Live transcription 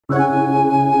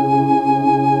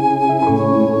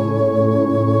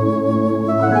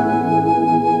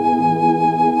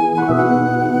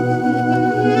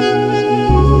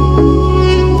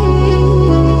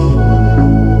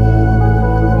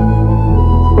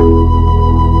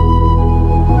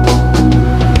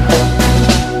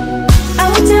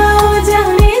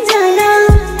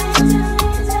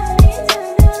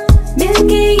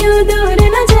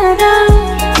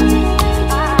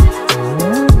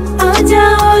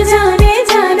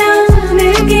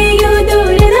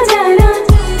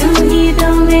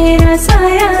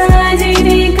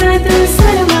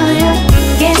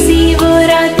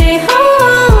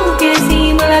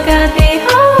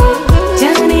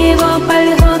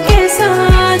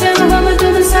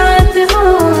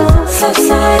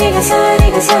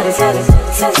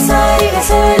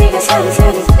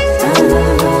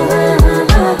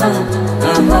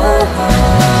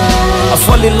I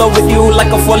fall in love with you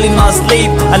like I fall in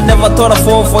asleep. I never thought I'd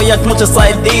fall for you as much as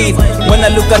I did. When I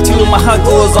look at you, my heart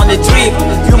goes on a trip.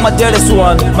 You're my dearest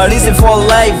one, my reason for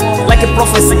life. Like a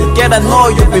prophecy, get I know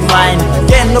you'll be mine.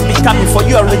 Can't not be coming for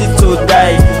you, I'm ready to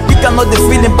die. You can know the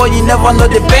feeling, but you never know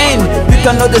the pain. You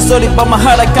can know the story, but my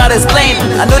heart I can't explain.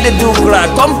 I know they do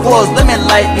cry, come close, let me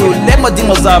light you. Let my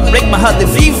demons out, break my heart, they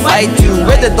feel fight you.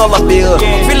 Where the dollar bill,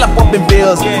 feel like popping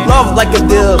bills. Love like a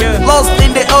deal, lost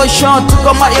in the ocean. Took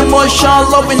all my emotion,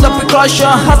 love in the precaution.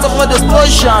 Hustle for the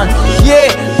explosion, yeah.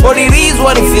 But it is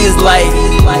what it feels like.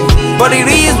 But it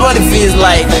is what it feels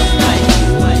like.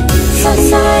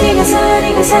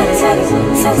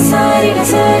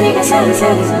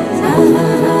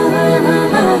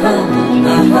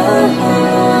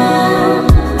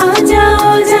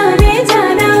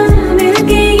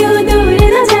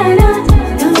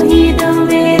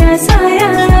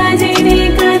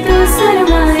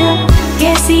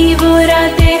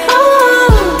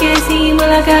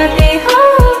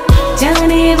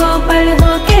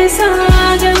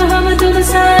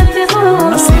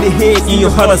 I see the hate in your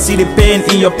heart, I see the pain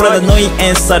in your pride, knowing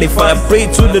inside. If I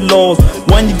pray to the Lord,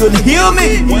 when you gonna heal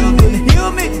me?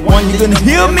 When you gonna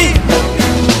heal me?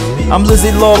 I'm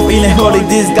losing love in a hurry,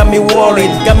 this got me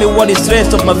worried. Got me worried,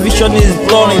 stressed up, my vision is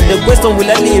blurring. The question, will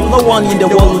I live? No one in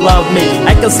the world love me.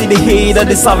 I can see the hate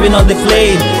that is serving on the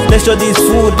plate. Let's show this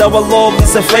food, our love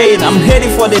is a fate. I'm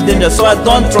heading for the danger, so I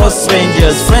don't trust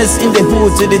strangers. Friends in the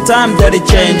hood, till the time that it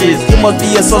changes. You must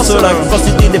be a sorcerer, cause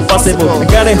you did the possible. I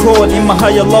got a hold in my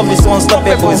heart, your love is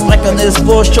unstoppable. It's like an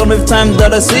explosion every time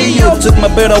that I see you. Took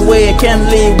my breath away, I can't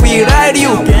live without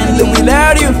you. Can't live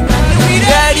without you.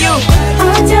 Without you.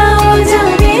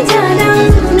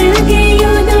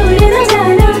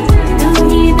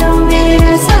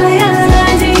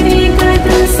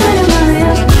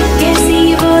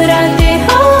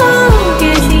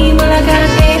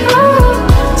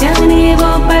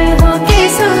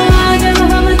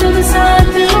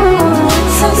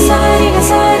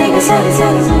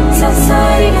 Sa sa